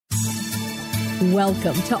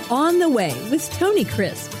Welcome to On the Way with Tony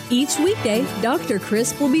Crisp. Each weekday, Dr.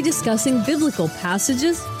 Crisp will be discussing biblical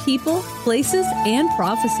passages, people, places, and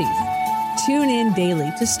prophecies. Tune in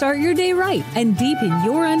daily to start your day right and deepen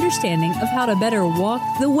your understanding of how to better walk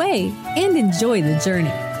the way and enjoy the journey.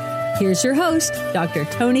 Here's your host, Dr.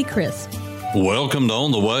 Tony Crisp. Welcome to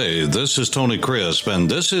On the Way. This is Tony Crisp, and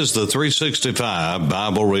this is the 365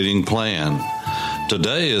 Bible Reading Plan.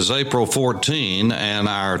 Today is April 14, and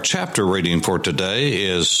our chapter reading for today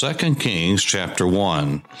is 2 Kings chapter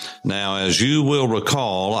 1. Now, as you will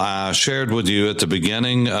recall, I shared with you at the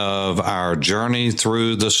beginning of our journey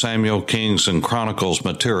through the Samuel, Kings, and Chronicles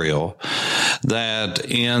material that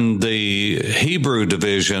in the Hebrew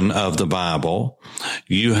division of the Bible,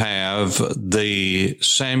 you have the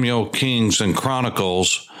Samuel, Kings, and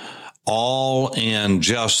Chronicles all in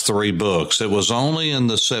just 3 books. It was only in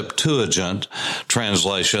the Septuagint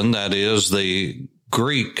translation, that is the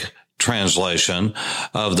Greek translation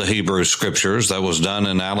of the Hebrew scriptures that was done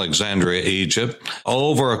in Alexandria, Egypt,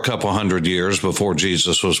 over a couple hundred years before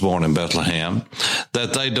Jesus was born in Bethlehem,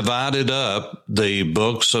 that they divided up the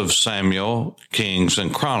books of Samuel, Kings,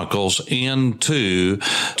 and Chronicles into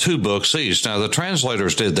 2 books each. Now, the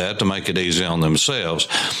translators did that to make it easy on themselves.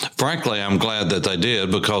 Frankly, I'm glad that they did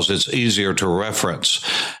because it's easier to reference.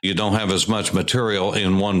 You don't have as much material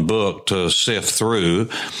in one book to sift through,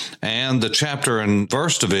 and the chapter and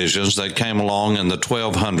verse divisions that came along in the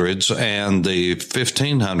 1200s and the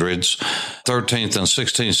 1500s, 13th and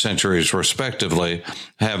 16th centuries respectively,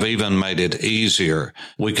 have even made it easier.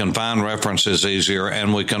 We can find references easier,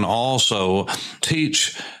 and we can also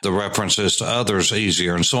teach the references to others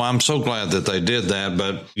easier. And so I'm so glad that they did that.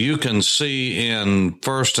 But you can see in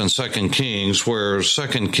 1st and 2nd Kings, where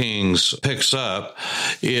 2nd Kings picks up,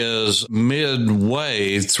 is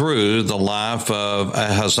midway through the life of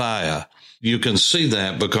Ahaziah. You can see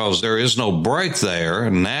that because there is no break there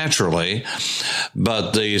naturally,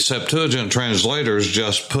 but the Septuagint translators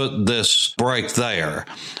just put this break there.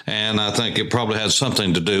 And I think it probably had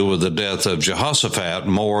something to do with the death of Jehoshaphat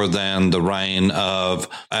more than the reign of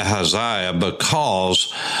Ahaziah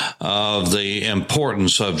because of the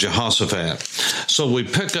importance of Jehoshaphat. So we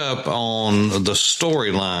pick up on the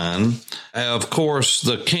storyline. Of course,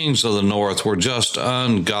 the kings of the north were just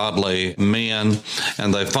ungodly men,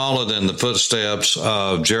 and they followed in the footsteps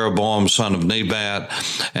of Jeroboam, son of Nebat.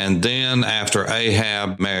 And then after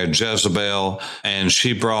Ahab married Jezebel, and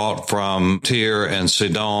she brought from Tyre and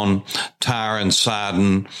Sidon, Tyre and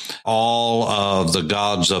Sidon, all of the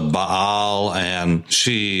gods of Baal, and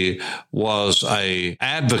she was a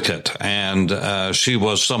advocate, and she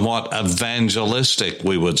was somewhat evangelistic,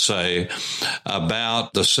 we would say,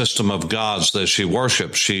 about the system of gods that she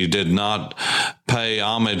worshiped. She did not pay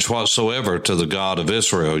homage whatsoever to the God of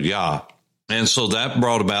Israel, Yah. And so that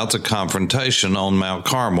brought about the confrontation on Mount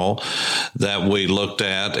Carmel that we looked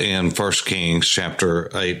at in 1 Kings chapter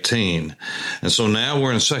 18. And so now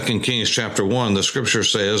we're in 2 Kings chapter 1. The scripture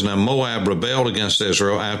says, now Moab rebelled against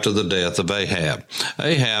Israel after the death of Ahab.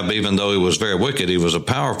 Ahab, even though he was very wicked, he was a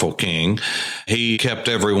powerful king. He kept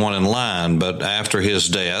everyone in line. But after his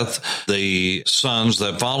death, the sons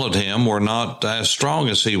that followed him were not as strong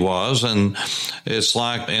as he was. And it's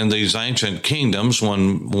like in these ancient kingdoms,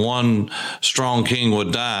 when one strong king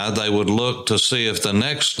would die, they would look to see if the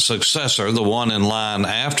next successor, the one in line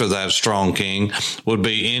after that strong king, would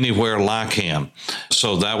be anywhere like him.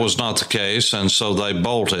 So that was not the case, and so they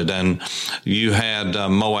bolted. And you had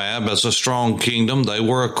Moab as a strong kingdom. They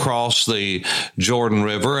were across the Jordan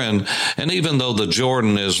River, and even though the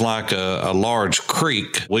Jordan is like a large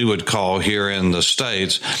creek, we would call here in the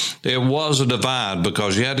States, it was a divide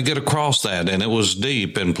because you had to get across that, and it was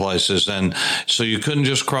deep in places, and so you couldn't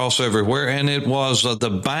just cross everywhere. And it was, the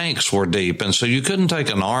banks were deep, and so you couldn't take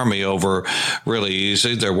an army over really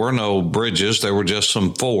easy. There were no bridges. There were just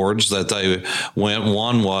some fords that they went.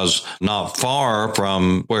 One was not far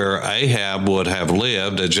from where Ahab would have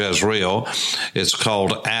lived at Jezreel. It's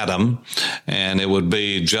called Adam, and it would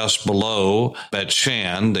be just below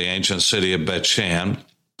Beth-shan, the ancient city of Beth-shan.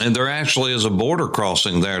 And there actually is a border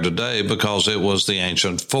crossing there today because it was the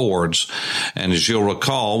ancient fords. And as you'll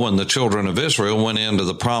recall, when the children of Israel went into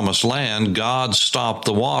the promised land, God stopped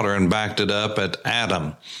the water and backed it up at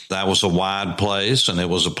Adam. That was a wide place, and it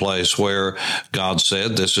was a place where God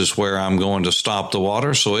said, this is where I'm going to stop the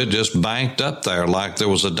water. So it just banked up there like there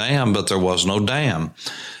was a dam, but there was no dam.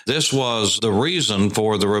 This was the reason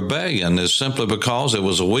for the rebellion, is simply because it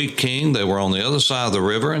was a weak king. They were on the other side of the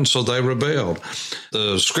river, and so they rebelled.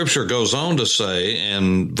 The scripture goes on to say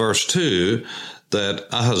in verse 2 that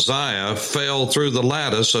Ahaziah fell through the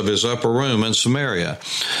lattice of his upper room in Samaria.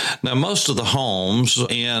 Now, most of the homes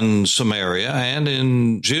in Samaria and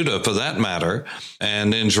in Judah, for that matter,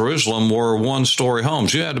 and in Jerusalem were one-story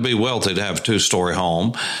homes. You had to be wealthy to have a two-story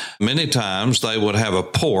home. Many times they would have a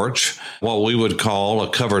porch, what we would call a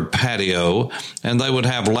covered patio, and they would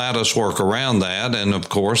have lattice work around that. And of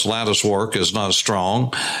course, lattice work is not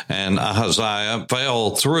strong, and Ahaziah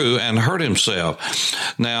fell through and hurt himself.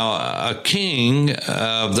 Now, a king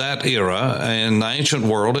of that era in the ancient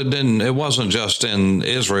world, it wasn't just in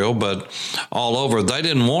Israel, but all over. They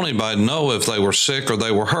didn't want anybody to know if they were sick or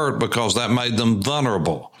they were hurt because that made them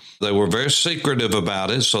vulnerable. They were very secretive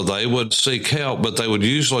about it, so they would seek help, but they would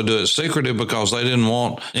usually do it secretive because they didn't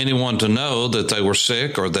want anyone to know that they were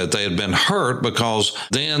sick or that they had been hurt, because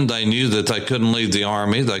then they knew that they couldn't lead the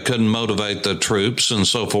army, they couldn't motivate the troops and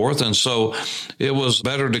so forth. And so it was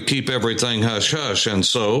better to keep everything hush-hush. And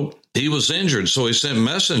so he was injured, so he sent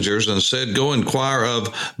messengers and said, "Go inquire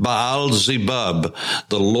of Baal-zebub,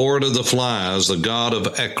 the Lord of the Flies, the god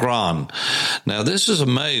of Ekron." Now, this is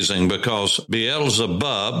amazing because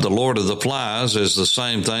Beelzebub, the Lord of the Flies, is the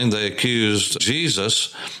same thing they accused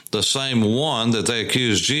Jesus. The same one that they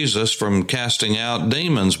accused Jesus from casting out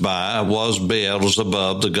demons by was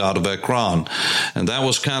Beelzebub, the god of Ekron. And that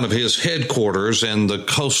was kind of his headquarters in the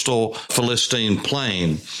coastal Philistine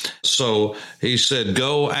plain. So he said,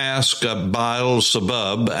 "Go ask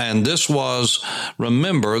Beelzebub." And this was,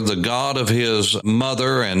 remember, the god of his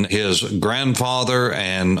mother and his grandfather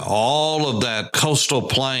and all of that coastal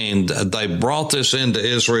plain. They brought this into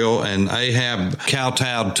Israel, and Ahab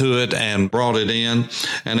kowtowed to it and brought it in.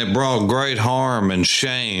 And it brought great harm and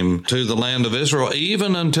shame to the land of Israel,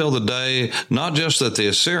 even until the day, not just that the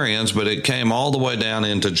Assyrians, but it came all the way down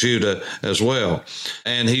into Judah as well.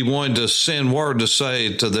 And he wanted to send word to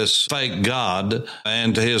say to this fake god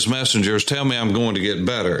and to his messengers, "Tell me I'm going to get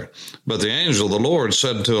better." But the angel of the Lord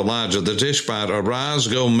said to Elijah the Tishbite, "Arise,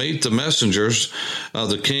 go meet the messengers of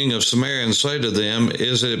the king of Samaria and say to them,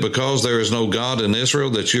 is it because there is no God in Israel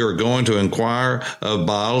that you are going to inquire of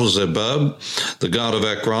Baal-zebub, the god of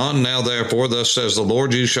Ekron? Now therefore, thus says the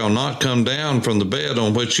Lord, you shall not come down from the bed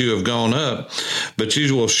on which you have gone up, but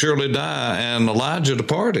you will surely die." And Elijah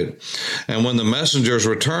departed. And when the messengers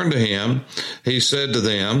returned to him, he said to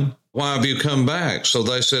them, "Why have you come back?" So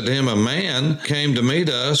they said to him, "A man came to meet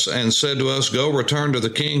us and said to us, go return to the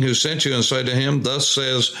king who sent you and say to him, thus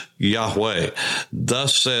says Yahweh,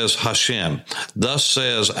 thus says Hashem, thus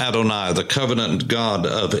says Adonai, the covenant God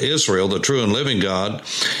of Israel, the true and living God.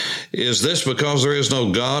 Is this because there is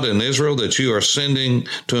no God in Israel that you are sending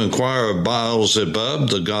to inquire of Baal-zebub,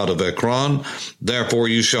 the god of Ekron? Therefore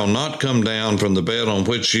you shall not come down from the bed on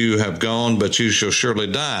which you have gone, but you shall surely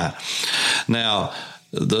die." Now,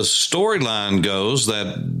 the storyline goes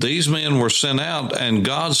that these men were sent out, and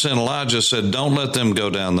God sent Elijah, said, "Don't let them go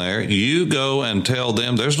down there. You go and tell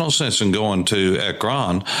them there's no sense in going to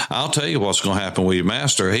Ekron. I'll tell you what's going to happen with your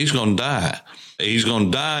master. He's going to die. He's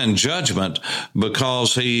going to die in judgment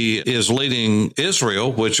because he is leading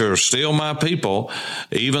Israel, which are still my people,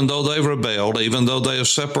 even though they've rebelled, even though they have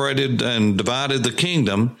separated and divided the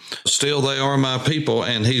kingdom, still they are my people,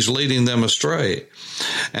 and he's leading them astray."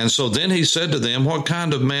 And so then he said to them, "What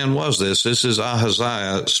kind of man was this?" This is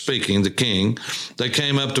Ahaziah speaking, the king. "They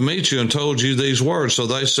came up to meet you and told you these words." So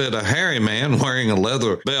they said, "A hairy man wearing a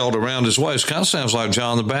leather belt around his waist." Kind of sounds like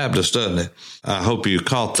John the Baptist, doesn't it? I hope you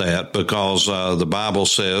caught that, because the Bible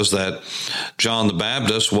says that John the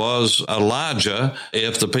Baptist was Elijah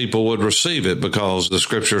if the people would receive it, because the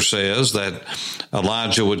scripture says that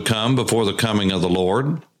Elijah would come before the coming of the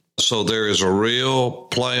Lord. So there is a real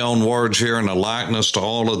play on words here and a likeness to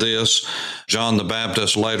all of this. John the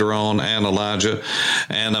Baptist later on and Elijah.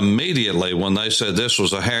 And immediately when they said this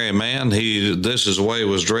was a hairy man, this is the way he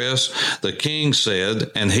was dressed, the king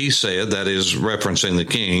said, and he said, that is referencing the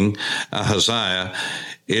king, Ahaziah,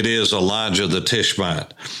 "It is Elijah the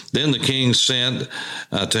Tishbite." Then the king sent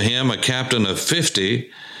to him a captain of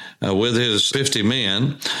 50 with his 50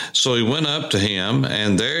 men. So he went up to him,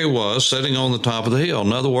 and there he was sitting on the top of the hill.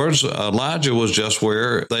 In other words, Elijah was just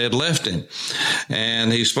where they had left him.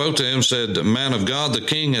 And he spoke to him, said, "Man of God, the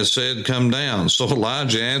king has said, come down." So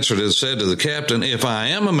Elijah answered and said to the captain, "If I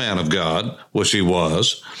am a man of God," which he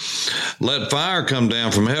was, "let fire come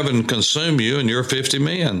down from heaven and consume you and your 50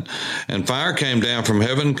 men. And fire came down from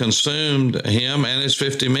heaven, consumed him and his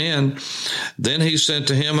 50 men. Then he sent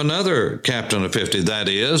to him another captain of 50, that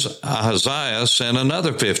is, Ahaziah sent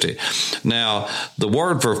another 50. Now, the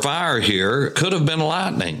word for fire here could have been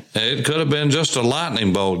lightning. It could have been just a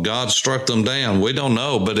lightning bolt. God struck them down. We don't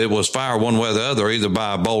know, but it was fire one way or the other, either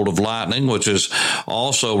by a bolt of lightning, which is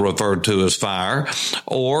also referred to as fire,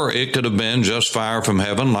 or it could have been just fire from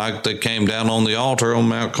heaven like that came down on the altar on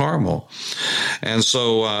Mount Carmel. And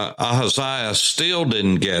so Ahaziah still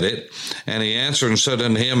didn't get it, and he answered and said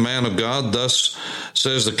unto him, Man of God, thus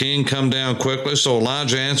says the king, come down quickly. So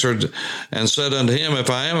Elijah answered and said unto him, If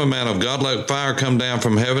I am a man of God, let fire come down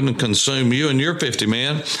from heaven and consume you and your 50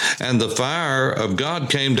 men. And the fire of God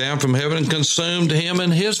came down from heaven and consumed him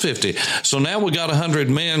and his 50. So now we got 100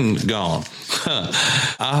 men gone.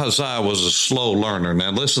 Ahaziah was a slow learner.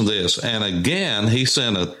 Now listen to this. And again, he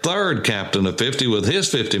sent a third captain of 50 with his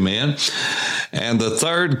 50 men. And the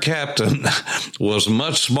third captain was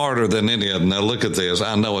much smarter than any of them. Now look at this.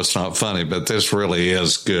 I know it's not funny, but this really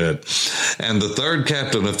is good. And the third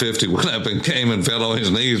captain of 50 went up and came and fell on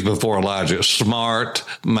his knees before Elijah. Smart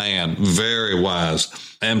man, very wise.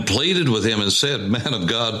 And pleaded with him and said, Man of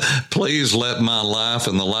God, please let my life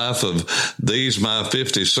and the life of these my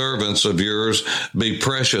 50 servants of yours be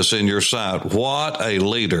precious in your sight. What a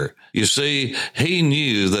leader. You see, he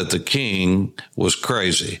knew that the king was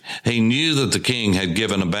crazy. He knew that the king had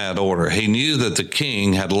given a bad order. He knew that the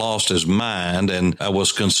king had lost his mind and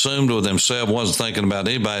was consumed with himself, wasn't thinking about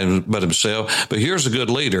anybody but himself. But here's a good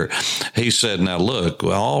leader. He said, now look,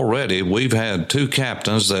 already we've had two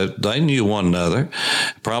captains that they knew one another.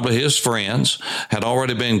 Probably his friends had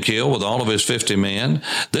already been killed with all of his 50 men.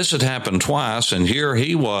 This had happened twice, and here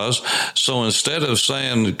he was. So instead of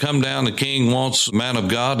saying, come down, the king wants man of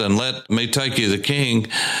God, and let me take you the king,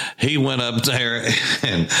 he went up there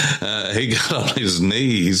and he got on his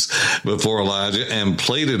knees before Elijah and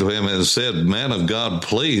pleaded with him and said, Man of God,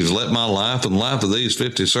 please let my life and the life of these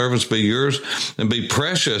 50 servants be yours and be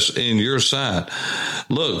precious in your sight.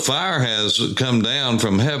 Look, fire has come down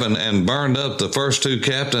from heaven and burned up the first two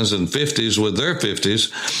captains and 50s with their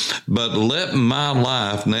 50s, but let my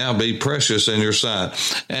life now be precious in your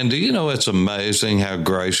sight. And do you know, it's amazing how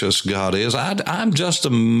gracious God is. I'm just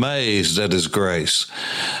amazed at his grace.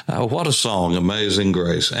 What a song, Amazing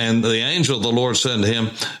Grace. And the angel of the Lord said to him,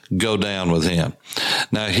 go down with him.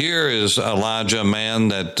 Now here is Elijah, a man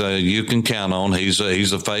that you can count on. He's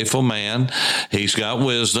a faithful man. He's got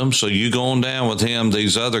wisdom. So you going down with him.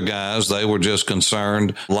 These other guys, they were just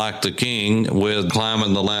concerned, like the king, with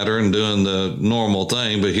climbing the ladder and doing the normal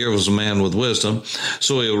thing. But here was a man with wisdom.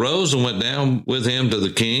 So he arose and went down with him to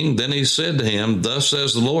the king. Then he said to him, Thus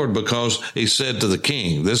says the Lord, because he said to the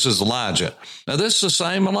king, this is Elijah. Now this is the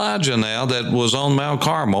same Elijah now that was on Mount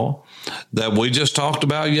Carmel that we just talked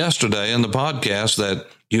about yesterday in the podcast, that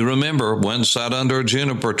you remember went sat under a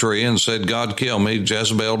juniper tree and said, God, kill me.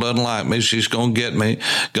 Jezebel doesn't like me. She's going to get me.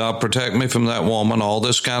 God, protect me from that woman, all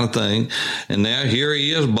this kind of thing. And now here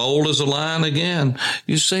he is, bold as a lion again.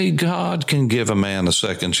 You see, God can give a man a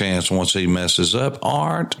second chance once he messes up.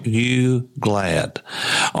 Aren't you glad?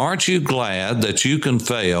 Aren't you glad that you can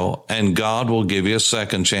fail and God will give you a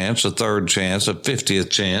second chance, a third chance, a 50th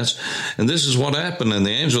chance? And this is what happened. And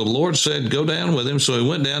the angel of the Lord said, go down with him. So he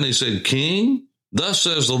went down and he said, King, thus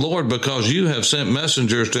says the Lord, because you have sent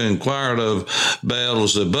messengers to inquire of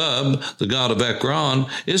Baal-zebub, the god of Ekron,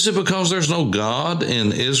 is it because there's no God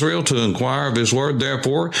in Israel to inquire of his word?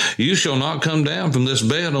 Therefore, you shall not come down from this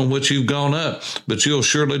bed on which you've gone up, but you'll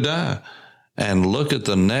surely die. And look at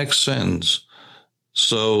the next sentence.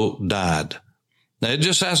 So died. Now, it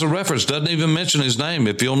just has a reference, doesn't even mention his name.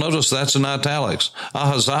 If you'll notice, that's in italics.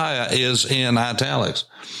 Ahaziah is in italics.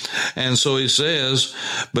 And so he says,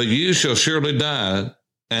 but you shall surely die,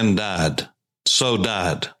 and died. So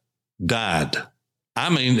died. Died.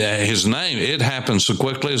 I mean, his name, it happened so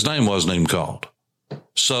quickly, his name wasn't even called.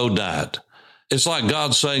 So died. It's like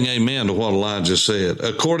God saying amen to what Elijah said,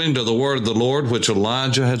 according to the word of the Lord, which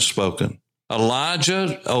Elijah had spoken.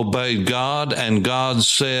 Elijah obeyed God, and God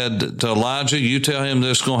said to Elijah, you tell him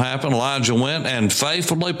this is going to happen. Elijah went and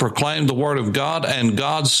faithfully proclaimed the word of God, and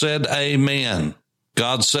God said amen.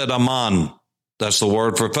 God said amen. That's the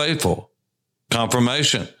word for faithful.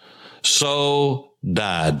 Confirmation. So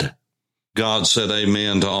died. God said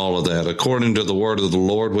amen to all of that, according to the word of the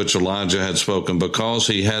Lord, which Elijah had spoken. Because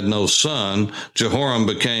he had no son, Jehoram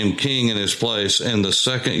became king in his place in the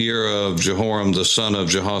second year of Jehoram, the son of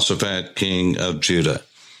Jehoshaphat, king of Judah.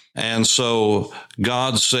 And so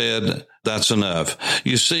God said, that's enough.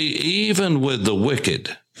 You see, even with the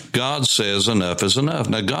wicked, God says enough is enough.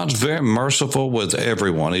 Now, God's very merciful with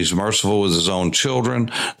everyone. He's merciful with his own children,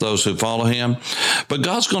 those who follow him. But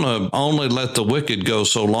God's going to only let the wicked go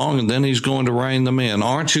so long, and then he's going to rein them in.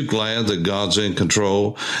 Aren't you glad that God's in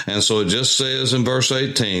control? And so it just says in verse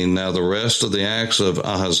 18, now the rest of the acts of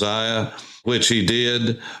Ahaziah, which he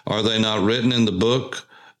did, are they not written in the book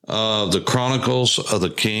of the Chronicles of the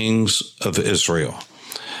Kings of Israel?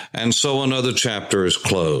 And so another chapter is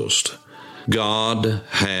closed. God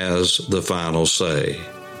has the final say.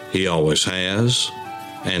 He always has,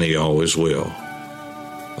 and he always will.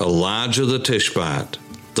 Elijah the Tishbite,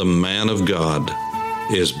 the man of God,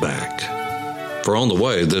 is back. For On the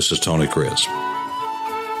Way, this is Tony Crisp.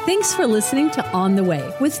 Thanks for listening to On the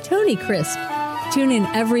Way with Tony Crisp. Tune in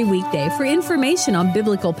every weekday for information on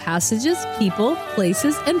biblical passages, people,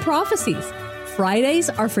 places, and prophecies. Fridays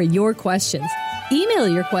are for your questions. Email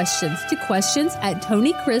your questions to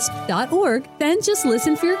questions@tonycrisp.org. Then just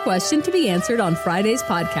listen for your question to be answered on Friday's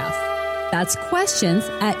podcast. That's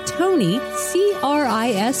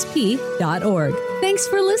questions@tonycrisp.org. Thanks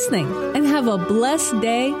for listening and have a blessed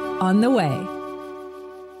day on the way.